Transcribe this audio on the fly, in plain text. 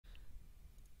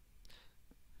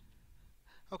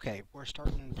Okay, we're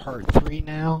starting part 3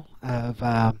 now of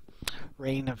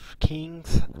Reign of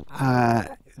Kings.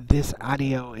 This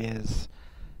audio is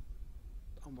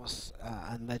almost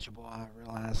unlegible, I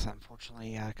realize,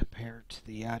 unfortunately, compared to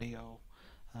the audio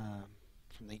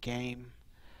from the game.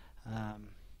 I'm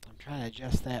trying to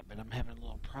adjust that, but I'm having a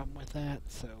little problem with that,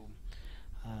 so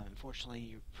unfortunately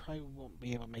you probably won't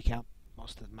be able to make out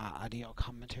most of my audio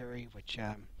commentary, which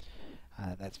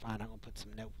that's fine. I'm going to put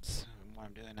some notes on what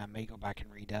I'm doing. I may go back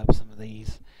and redub some of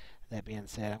these. That being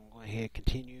said, I'm going to go ahead and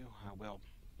continue. I will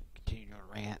continue to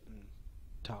rant and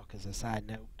talk as a side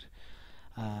note,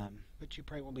 but you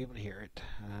probably won't be able to hear it.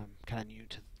 I'm kind of new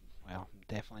to, well,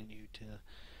 definitely new to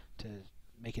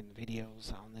making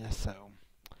videos on this, so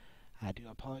I do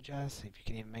apologize if you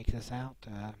can even make this out.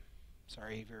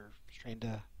 Sorry if you're trying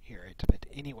to hear it, but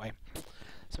anyway,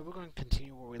 so we're going to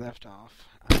continue where we left off.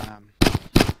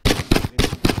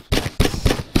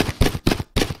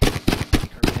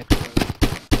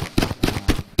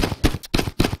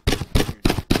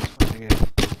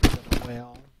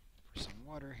 Well for some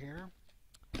water here,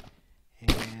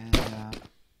 and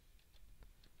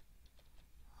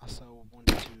also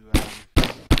wanted to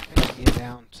actually get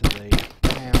down to the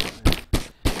town and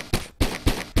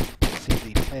see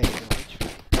the Fay village.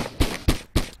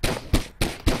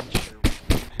 Not sure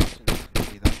how soon it's going to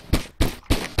be though.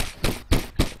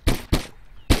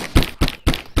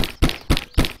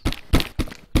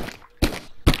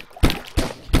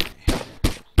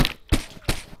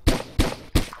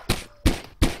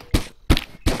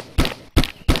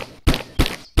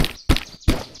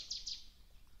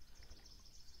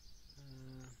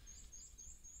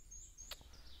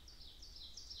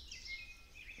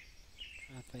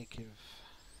 I think if,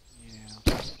 yeah,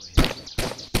 I'll just go ahead.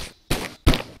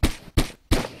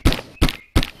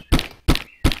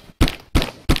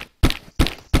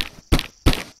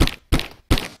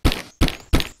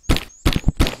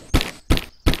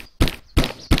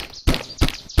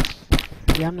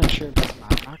 Yeah, I'm not sure if it's my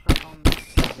microphone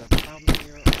that's the problem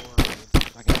here, or if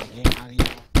it's like a game audio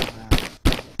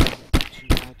too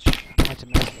much. I have to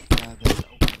mess with this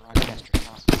open broadcaster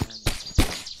software and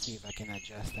see if I can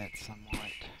adjust that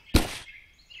somewhat.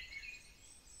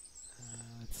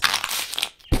 Let's see.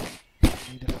 I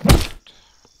need to find out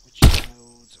which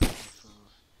nodes are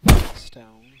for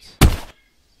stones.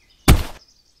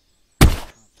 I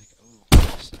don't think,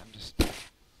 I'm just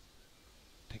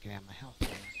taking out my health here.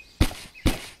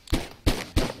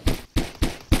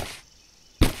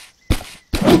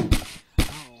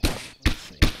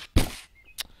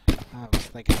 I was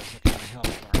thinking I was looking at my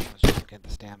health bar, I was just looking at the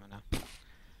stamina.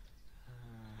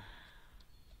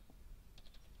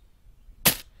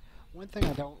 One thing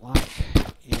I don't like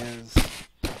is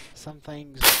some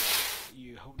things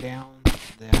you hold down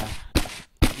the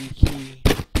E key,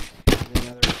 and then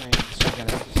other things you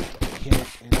gotta just hit it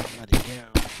and let it go.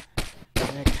 And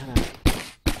that kind of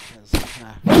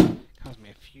caused me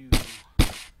a few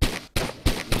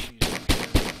issues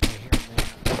here and there.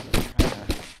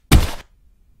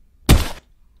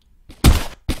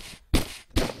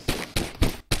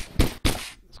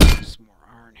 Some more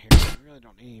iron here. I really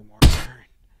don't need any more iron.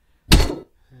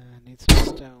 I need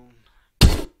some stone.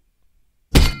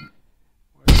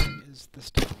 Where is the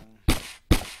stone?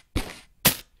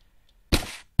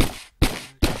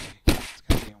 Okay, it's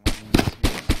gotta be on one of these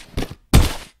here.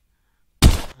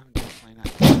 I'm definitely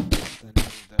not getting the node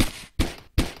though.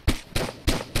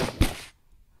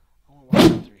 I want to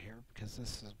walk through here because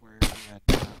this is where that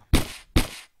took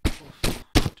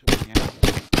me out.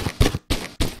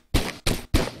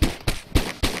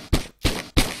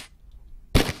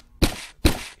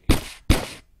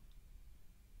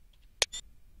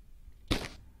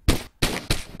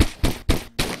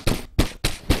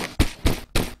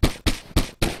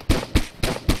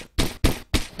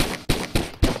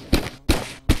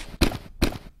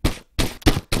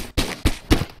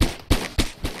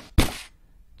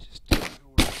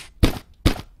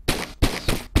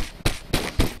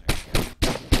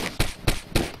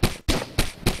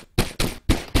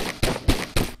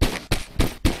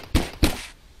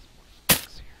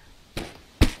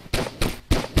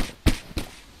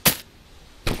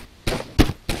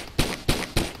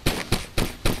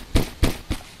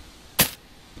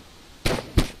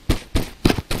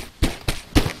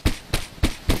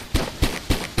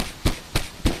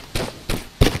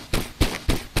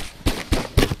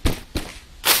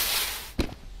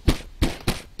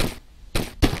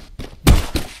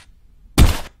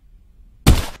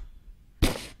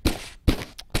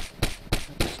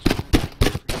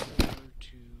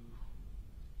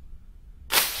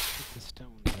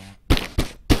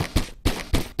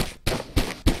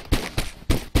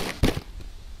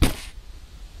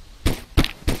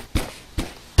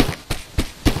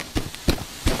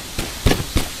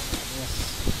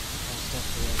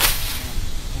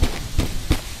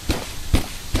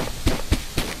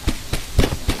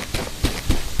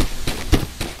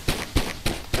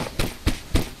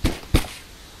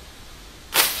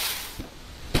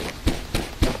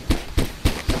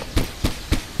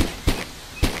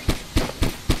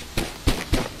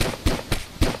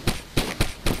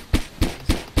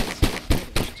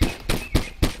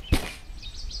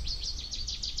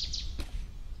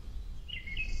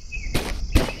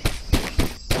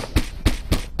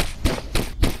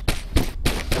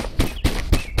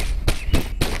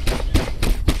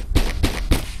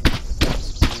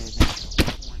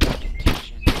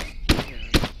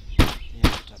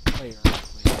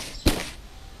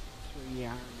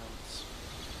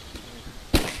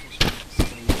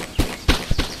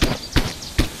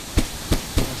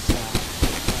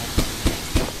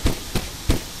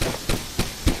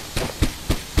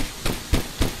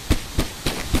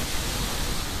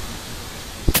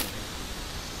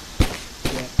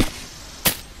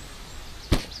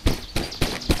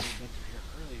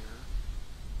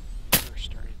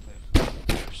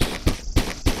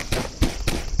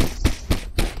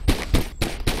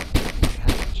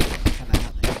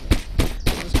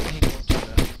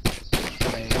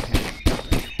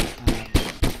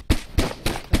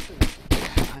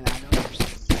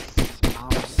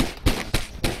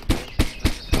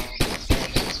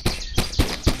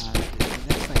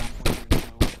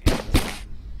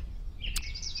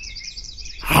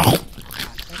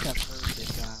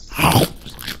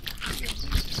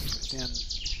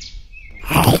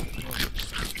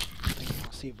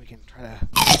 if we can try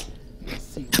to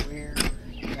see where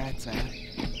that's at.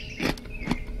 See if we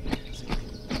can manage to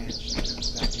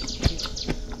without getting killed.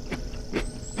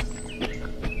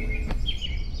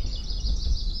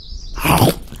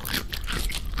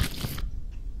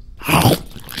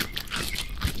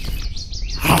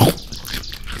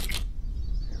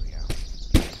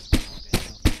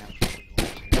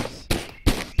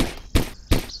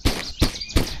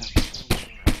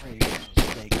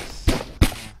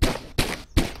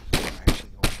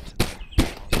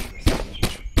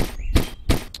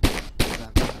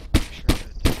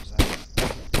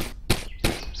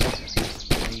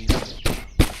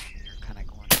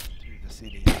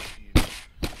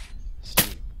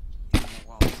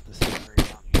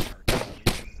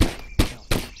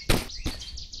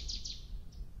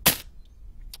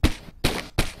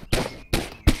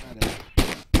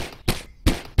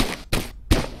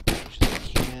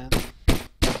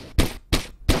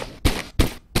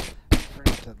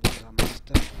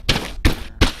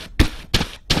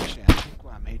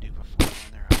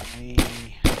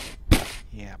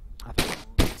 Yeah, I think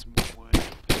we'll get some more wood,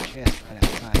 put a chest right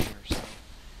outside here so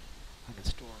I can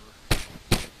store more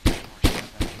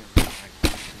stuff out here without like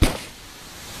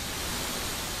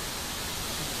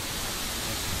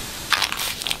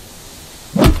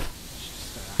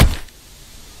just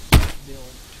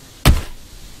build a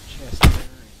chest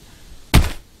there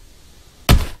and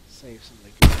save some of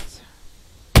the goods.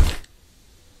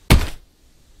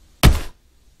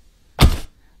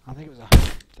 I think it was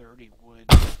 130 wood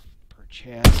per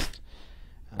chest.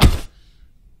 I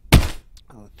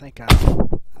think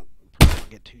I'll probably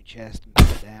get 2 chests and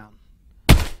put it down.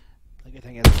 The good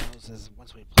thing is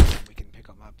once we place them, we can pick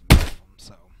them up and move them,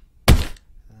 so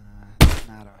it's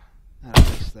not a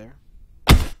waste there.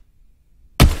 I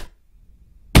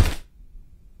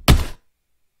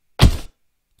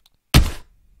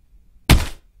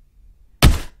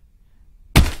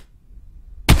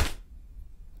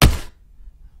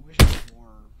wish it was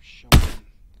more showing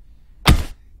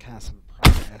kind of some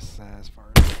progress as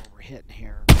far as where we're hitting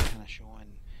here, kind of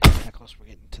showing how close we're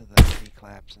getting to the tree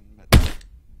collapsing. But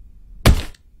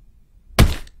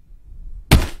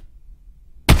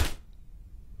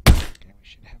okay, we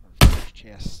should have our first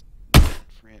chest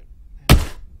for it.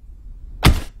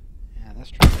 Yeah, this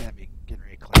tree's gotta be getting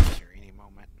ready to collapse here any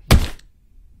moment.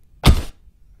 I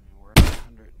mean, we're at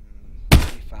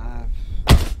 125.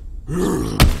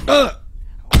 Oh,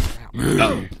 crap.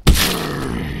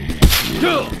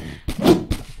 Good.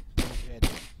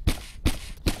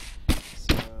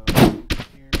 So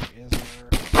here is our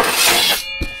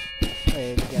play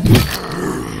again.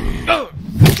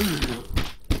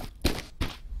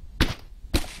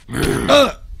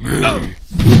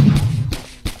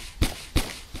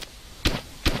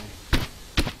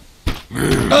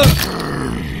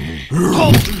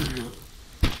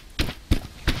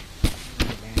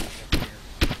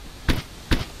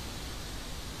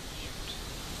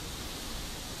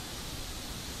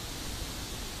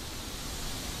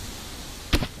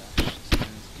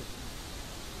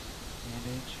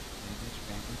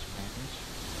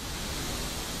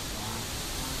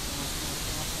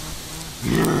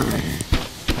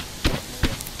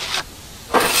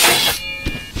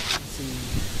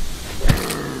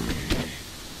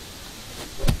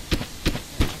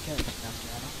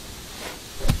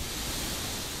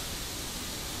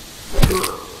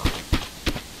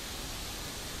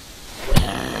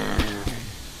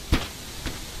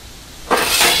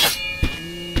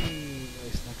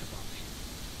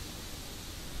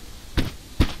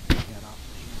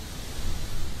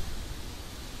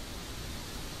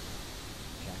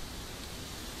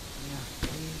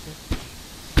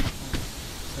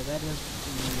 So that is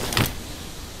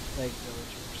the lake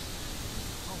villagers.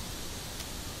 Oh.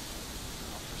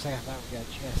 For a second I thought we got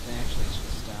a chest, and actually it's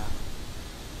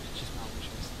just my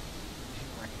wishes. I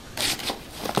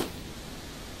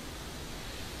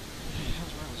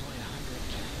was right, it was only 100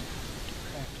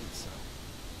 crafted, so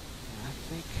yeah, I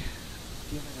think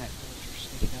given that villager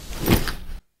sneaking up on us.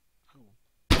 Oh.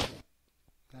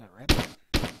 Is that a rabbit?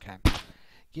 Okay.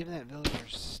 Given that villager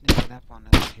sneaking up on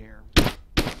us here,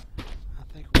 I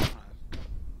think we want to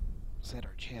set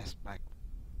our chest back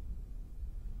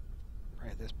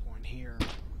right at this point here. That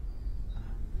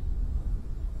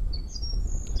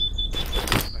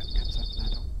comes up and I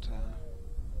don't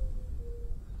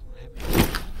have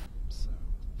any. So,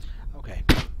 okay.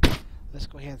 Let's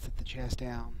go ahead and set the chest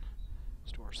down.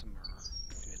 Store some more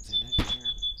goods in it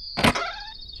here.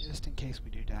 Just in case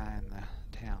we do die in the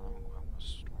town, I'm going to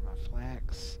store my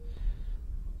flax.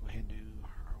 We'll go ahead and do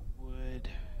our wood.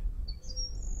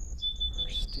 Our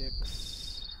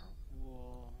sticks, our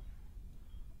wool,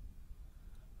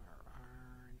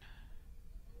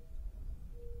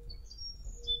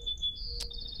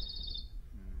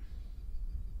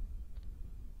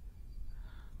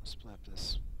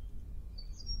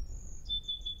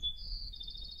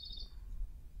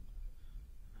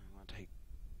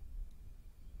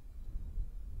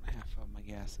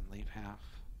 chest and leave half.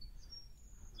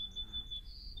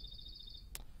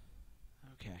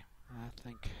 Okay, I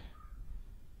think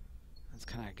that's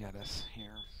kind of got us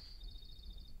here.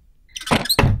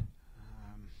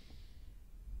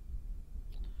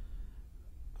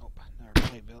 Oh, another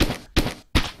clay builder.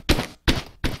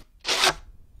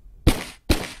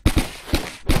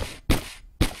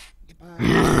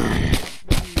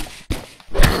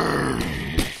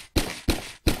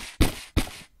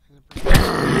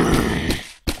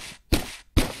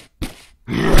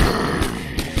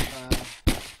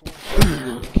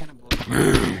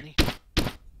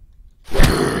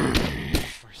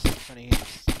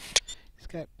 He's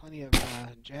got plenty of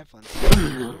javelins.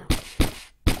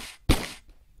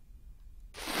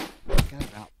 Got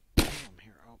about 2 of them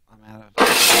here. Oh, I'm out of.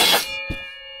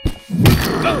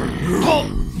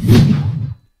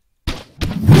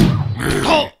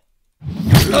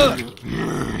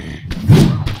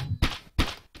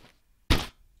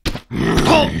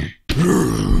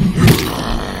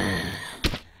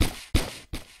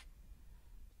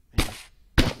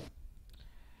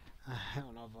 I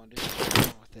don't know if I want to do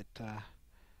something with it.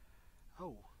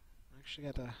 Oh, I actually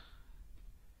got a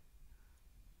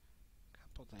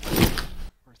couple things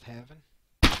worth having.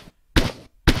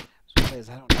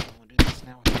 So I don't know if I want to do this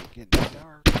now without getting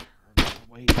dark, or if I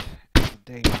wait until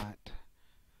daylight.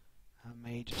 I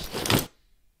may just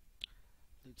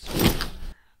loot some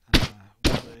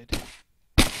wood.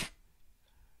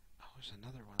 Oh, there's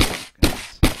another one of those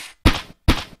guys.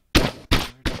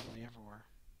 They're definitely everywhere.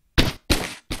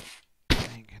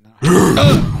 Dang, I don't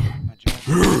have my job.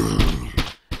 I'm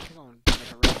going to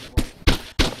make a run for it.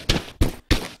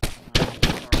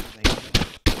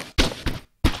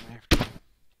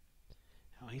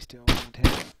 Oh, he's still on my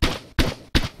tail.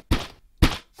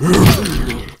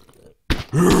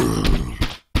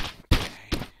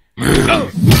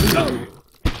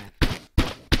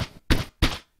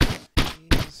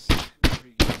 He's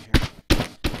pretty good here.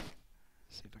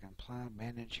 See if I can apply a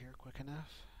bandage here quick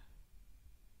enough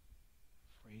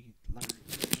before he lunges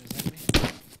at me.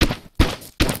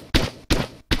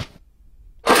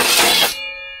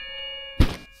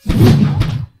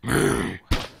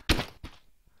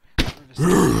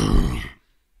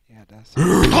 Yeah, it does.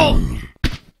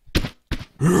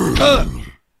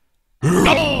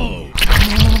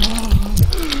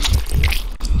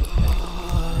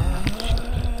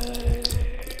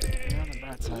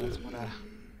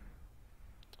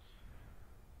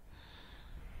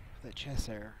 That chest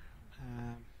there.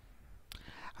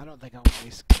 I don't think I'll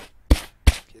waste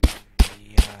getting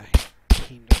the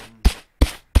kingdom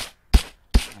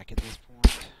like at this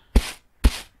point.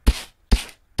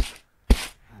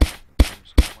 I'm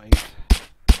just gonna wait.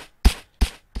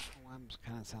 Oh, I'm just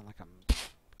kind of sound like I'm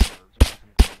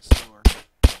going slower.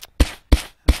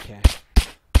 Okay.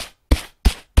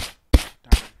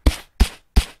 Darn.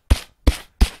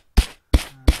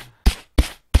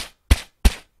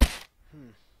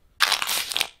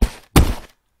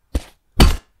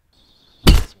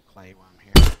 Some clay while I'm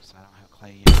here, so I don't have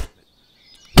clay yet,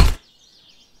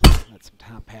 but let some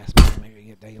time pass by, maybe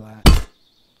get daylight.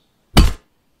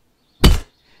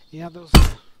 Yeah, those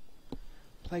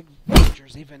plague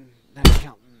villagers, even not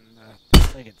counting the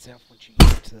plague itself, once you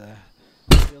get to the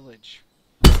village,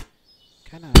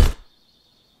 kind of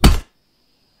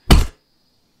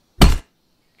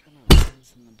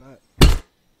pains in the butt.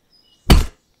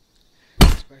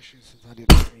 Especially since I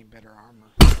didn't have any better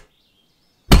armor.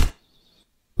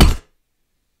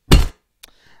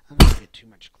 I'm not going to get too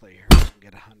much clay here. I'm just going to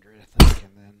get 100, I think,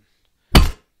 and then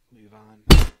move on.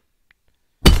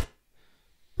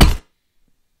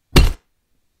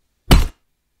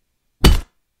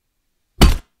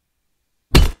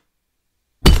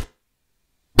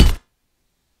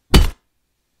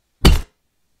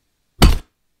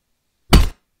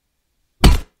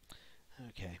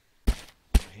 Okay. Go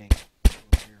ahead and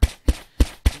go here.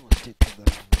 I'm going to stick to the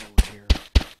road here.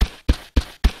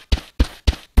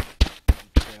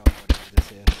 Trail, whatever this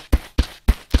is.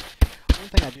 One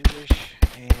thing I do wish,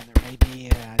 and there may be,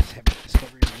 I just haven't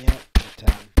discovered it yet, but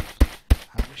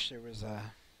I wish there was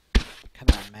a kind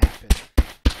of a map thing.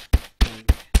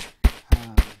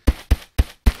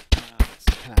 It's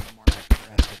kind of more like the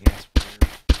rest, I guess, where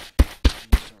you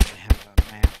just don't really have a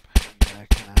map. You gotta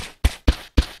kind of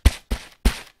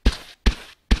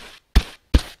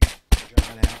draw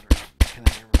it out or kind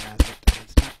of memorize it.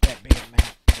 It's not that big a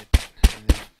map, but and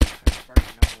then, as far as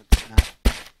you know, it's not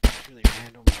really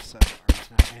random, so, or it's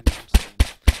not random, so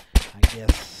I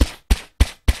guess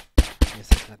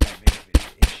it's not that big of an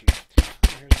issue.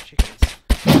 Oh, here's the chickens.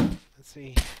 Let's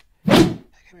see.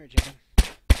 Come here, chicken.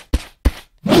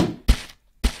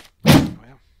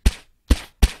 Well,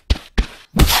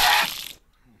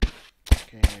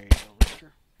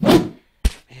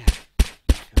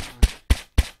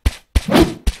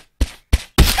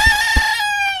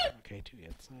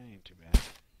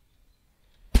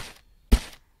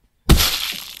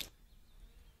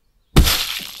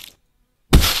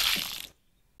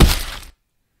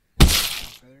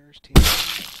 feathers,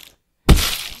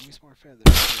 use more feathers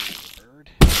for the bird.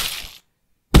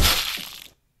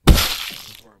 This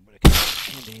is where it would have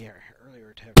come in handy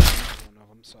earlier to have one of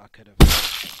them, so I could have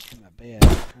in my bed.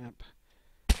 Yep.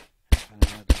 Find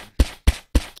another one.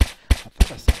 I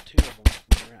thought I saw two of them.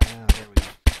 Ah, there we go.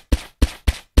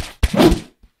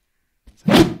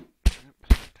 Yep.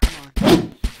 Come on.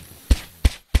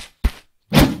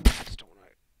 I just don't want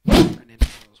to run into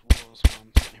those wolves while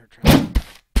I'm sitting here trying to.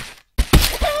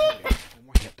 One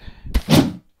more hit.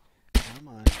 Come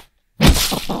on.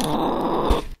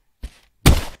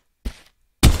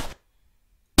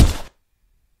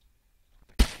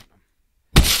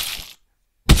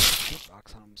 Hitbox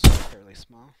on them is fairly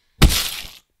small.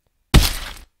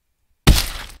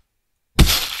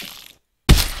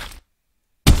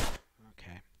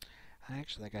 Okay. I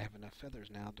actually think I have enough feathers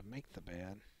now to make the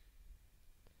bed.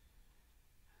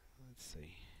 Let's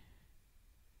see.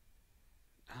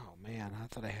 Oh man, I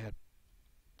thought it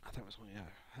was only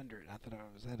 100. I thought I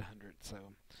was at 100, so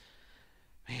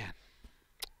man,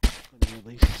 I'm gonna need at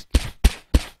least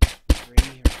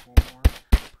 3 or 4 more,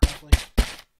 probably.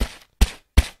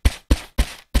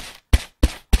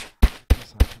 I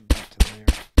guess I'll come back to there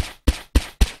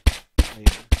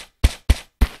later.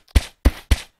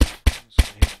 I'm just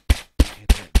gonna hit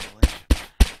that village.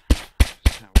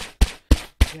 Just now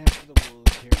we're for the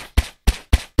wolves here.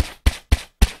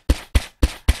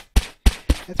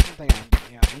 That's one thing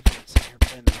even sitting here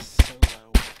playing this solo,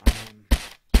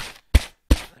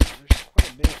 there's quite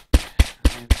a bit.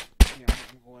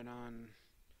 I'm going on,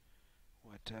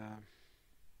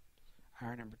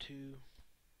 hour number 2,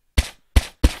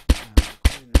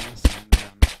 recording this, and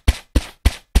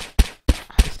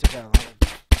I still got a lot of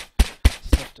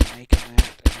stuff to make in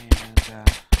that, and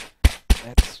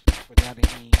that's without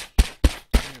any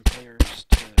human players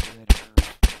that are,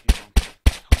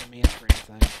 holding me up for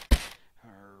anything. Or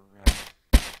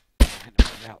I know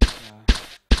about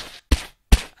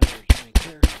other human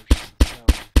characters. So,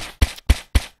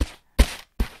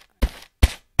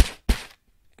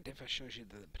 and if I shows you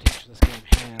the potential this game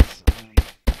has,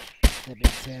 that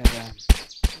being said, there's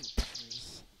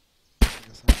I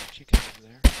guess I have a chicken over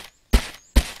there.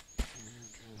 And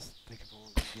I'm trying to think if I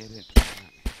want to get it.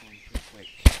 Going pretty quick.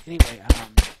 Anyway,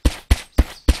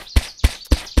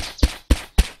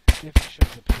 if it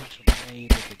shows the potential trade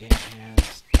that the game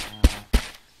has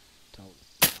to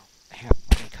have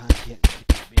plenty of content and keep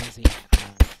it busy.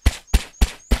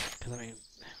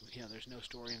 Because there's no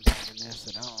story involved in this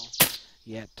at all.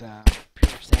 Yet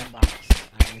pure Sandbox,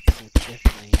 it's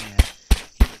definitely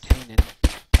entertaining.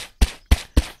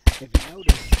 If you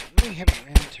notice, I really haven't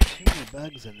ran into too many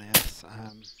bugs in this. I've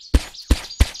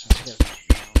had a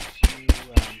few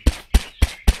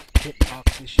hitbox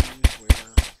issues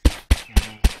where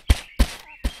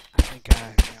I think I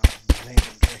was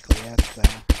aiming directly at what I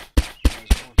was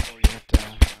going for, yet I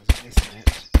was missing it.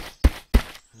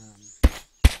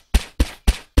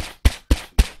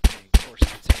 Of course,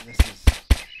 considering this is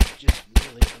just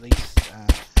newly released, I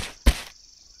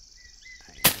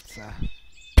think that's a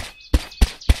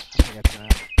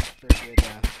very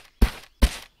good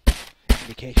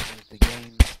indication that the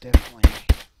game's definitely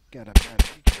got a bright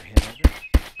future ahead of it.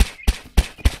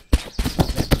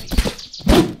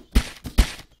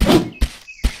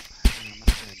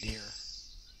 Deer.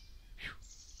 Whew.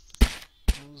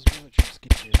 Those villagers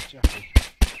get you jumpy.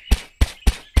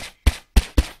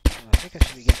 Well, I think I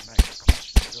should be getting back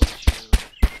closer to the village here.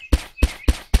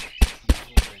 I'm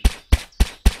hoping.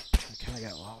 I kind of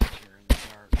got lost here in the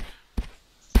dark.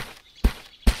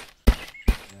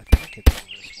 Yeah, I think it's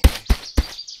over this way.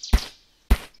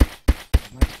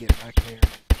 I'd like to get back there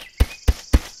and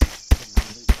get my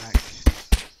loot back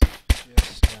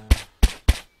just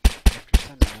after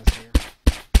sunrise here.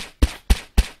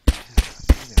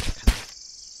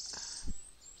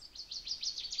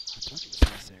 I thought it was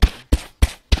this area.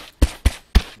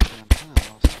 I'm kind of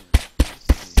lost here.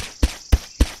 Let's see.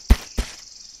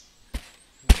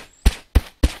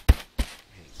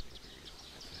 Hey, some experience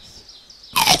like this.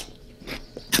 Try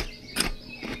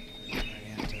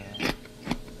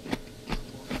and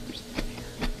workers in here.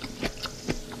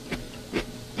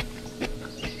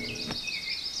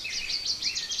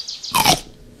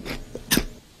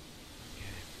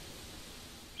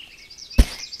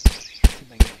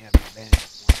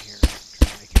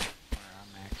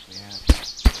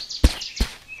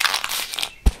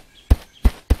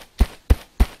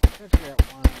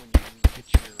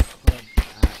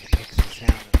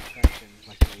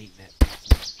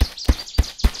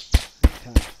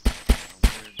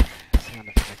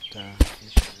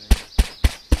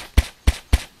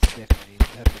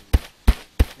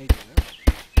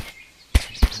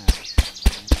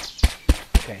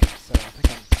 Okay, so I think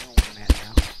I'm knowing where I'm at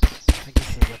now. I think this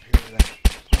is up here where that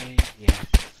plane, yeah.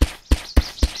 I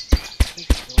think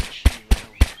the village should be right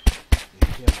over the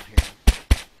hill here.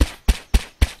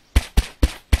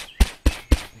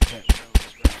 I think that road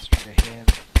is right straight ahead.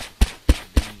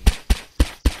 Should be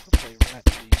hopefully right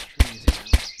through these trees here.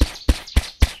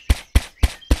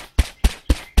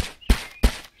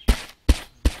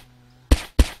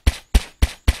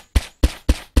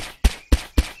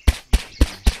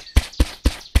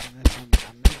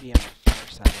 I may be on the far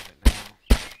side of it now.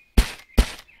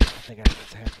 I think that's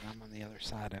what's happening. I'm on the other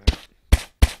side of it.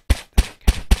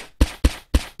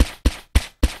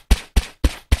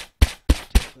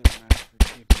 Definitely want to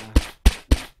retrieve my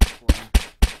wheat before I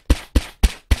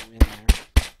go in there.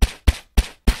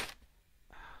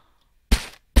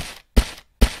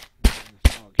 The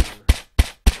fog here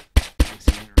makes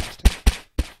it interesting.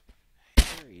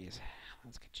 There he is.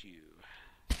 Let's get you.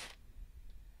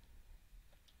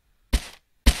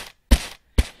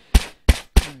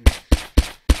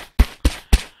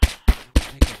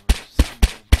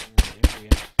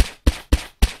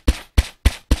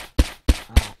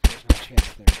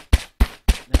 Chest there.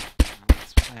 No,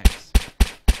 that's flags.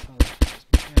 So there's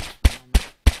my chest for a moment.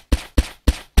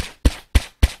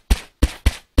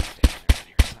 Standing there in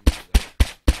here somewhere though.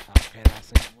 Okay, that's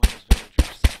in one of those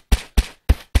villagers.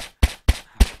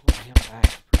 I pulled him back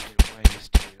a pretty good ways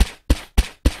too.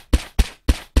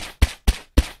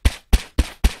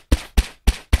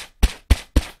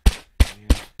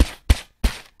 Yeah.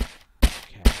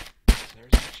 Okay, so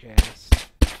there's the chest.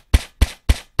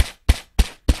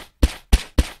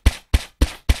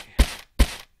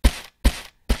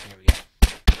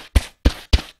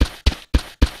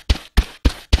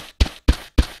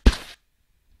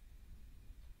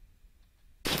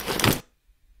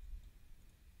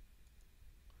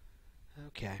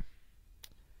 Okay.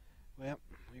 Well,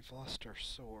 we've lost our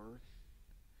sword,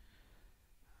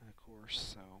 of course,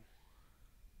 so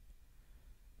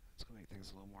it's going to make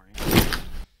things a little more interesting.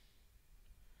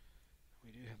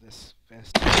 We do have this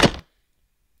vest here.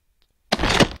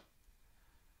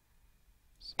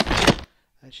 So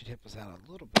that should help us out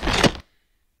a little bit.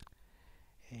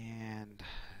 And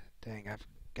dang, I've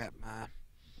got my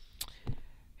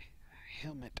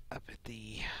helmet up at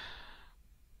the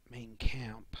main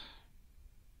camp.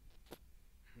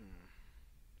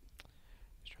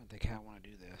 Just trying to think how I want to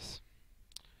do this.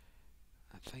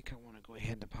 I think I want to go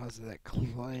ahead and deposit that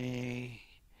clay,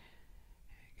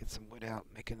 get some wood out,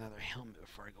 make another helmet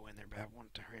before I go in there, but I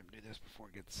want to hurry up and do this before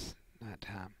it gets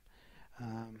nighttime.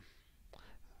 I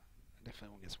definitely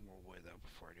want to get some more wood though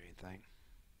before I do anything.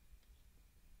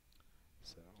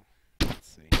 So, let's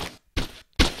see.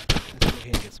 Let's go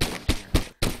ahead and get some wood here.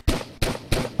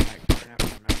 Back far enough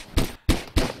from everyone.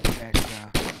 Back,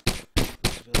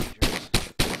 those villagers.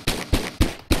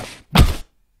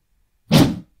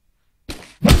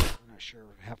 I'm not sure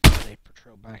how far they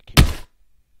patrol back here.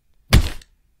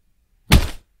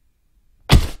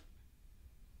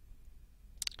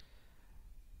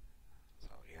 So,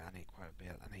 yeah, I need quite a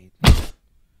bit. I need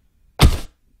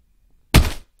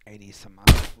 80 some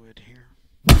odd wood here.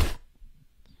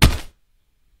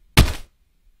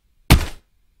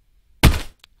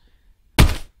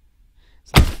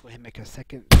 So let's go ahead and make a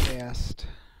second chest.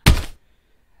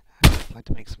 I'd like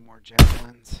to make some more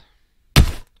javelins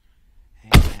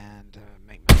and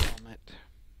make my helmet.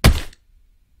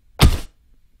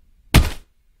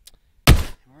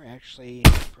 And we're actually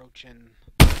approaching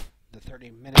the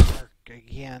 30-minute mark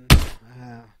again.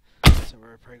 So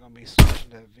we're probably going to be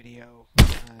switching to video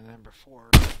number 4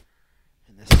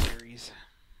 in this series.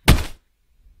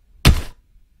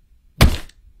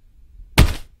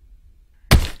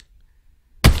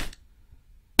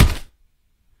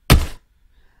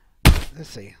 Let's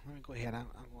see. Let me go ahead. I'll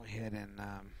go ahead and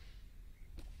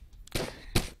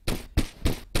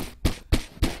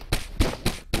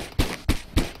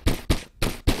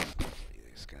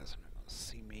these guys are not going to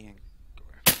see me and go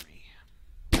after me.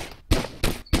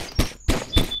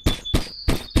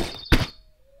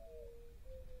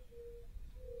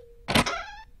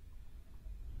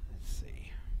 Let's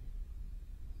see.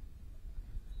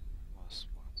 We'll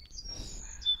swap this out.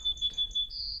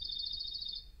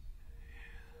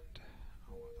 And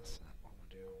oh, that's not what I want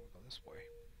to do. I want to go this way.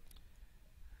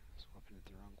 Swapping it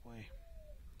the wrong way.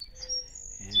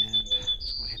 And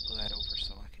let's go ahead and pull that over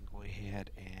so I can go ahead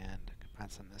and combine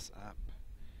some of this up.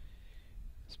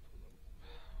 Let's pull a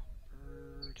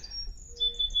bird. And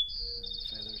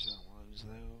feathers, I don't want to lose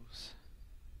those.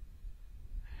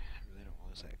 I really don't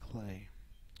want to lose that clay.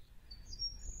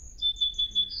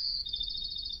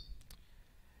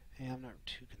 And I'm not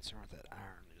too concerned with that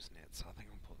iron losing it, so I think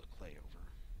I'm going to pull the clay over.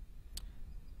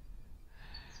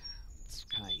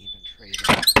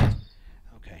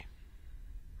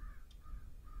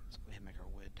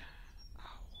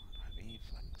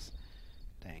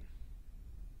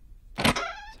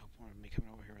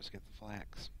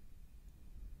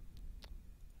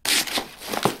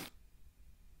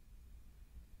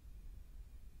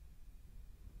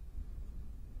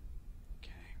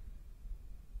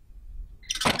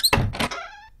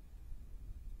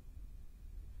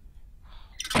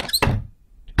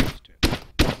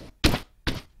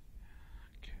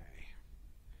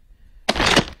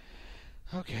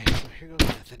 here goes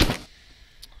nothing.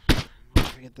 I'm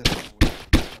gonna get this one away.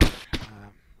 I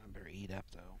better eat up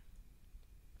though.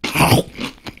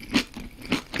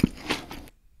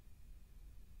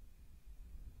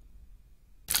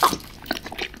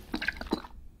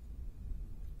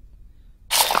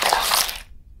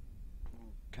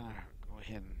 Kind of go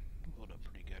ahead and load up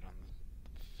pretty good on the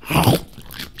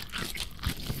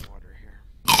water here.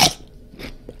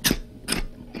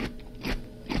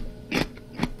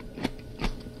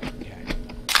 Okay.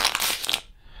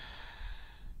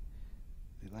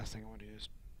 The last thing I want to do is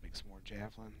make some more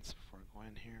javelins before I go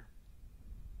in here.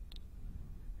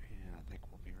 And I think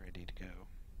we'll be ready to go.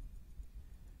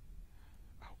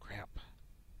 Oh crap.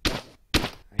 I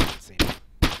didn't see him.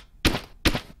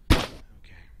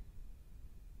 Okay.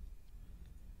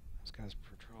 This guy's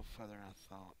patrol further than I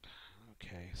thought.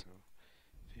 Okay, so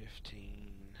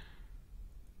 15.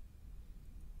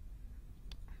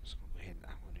 I'm just going to go ahead and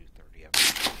I'm going to do 30 of them.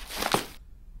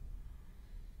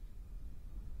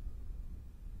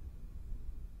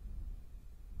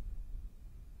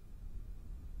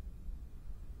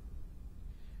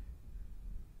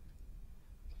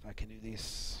 If I can do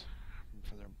these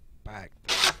further back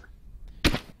there.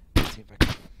 Let's see if I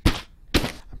can.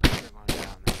 I'm pretty sure I'm going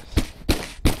down this.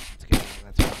 Let's get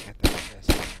that's why I got that chest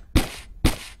there.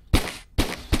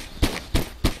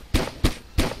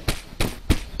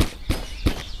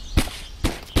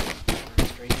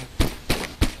 Straight in.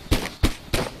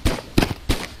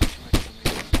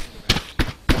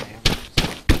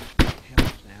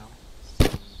 Health now.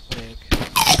 Plague.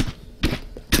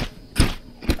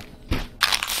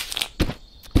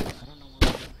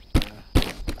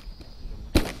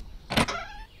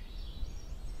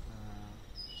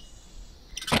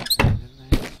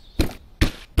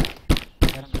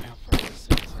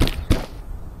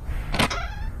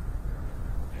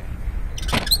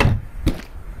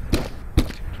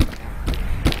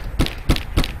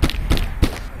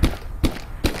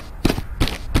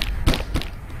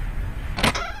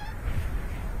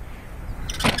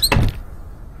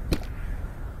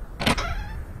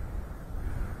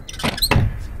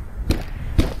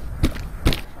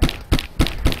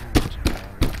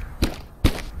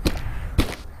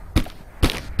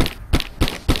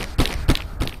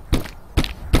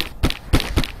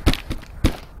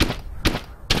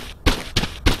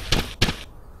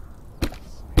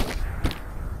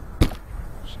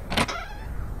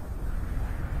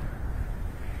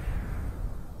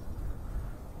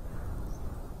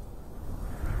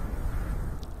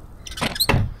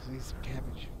 Some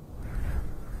cabbage.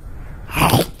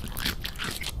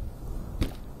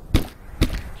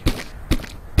 Okay.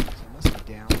 So it must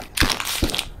be down.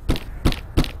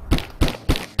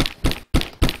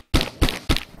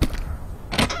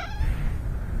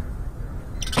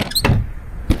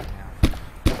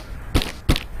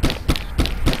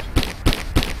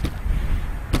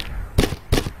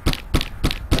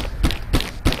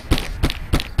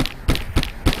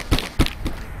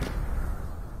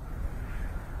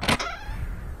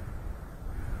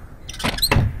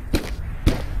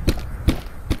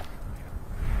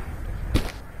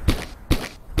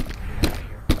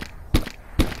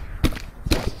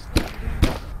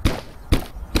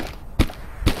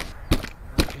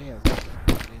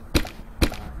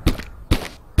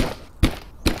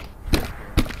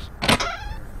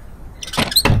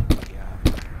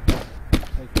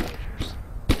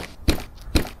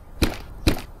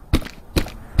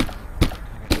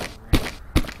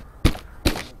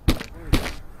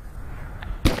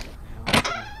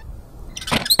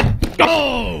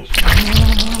 Go!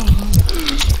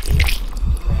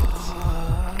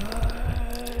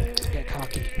 Just got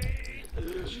cocky.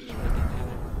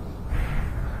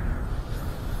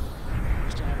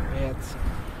 Still have beds.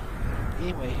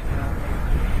 Anyway,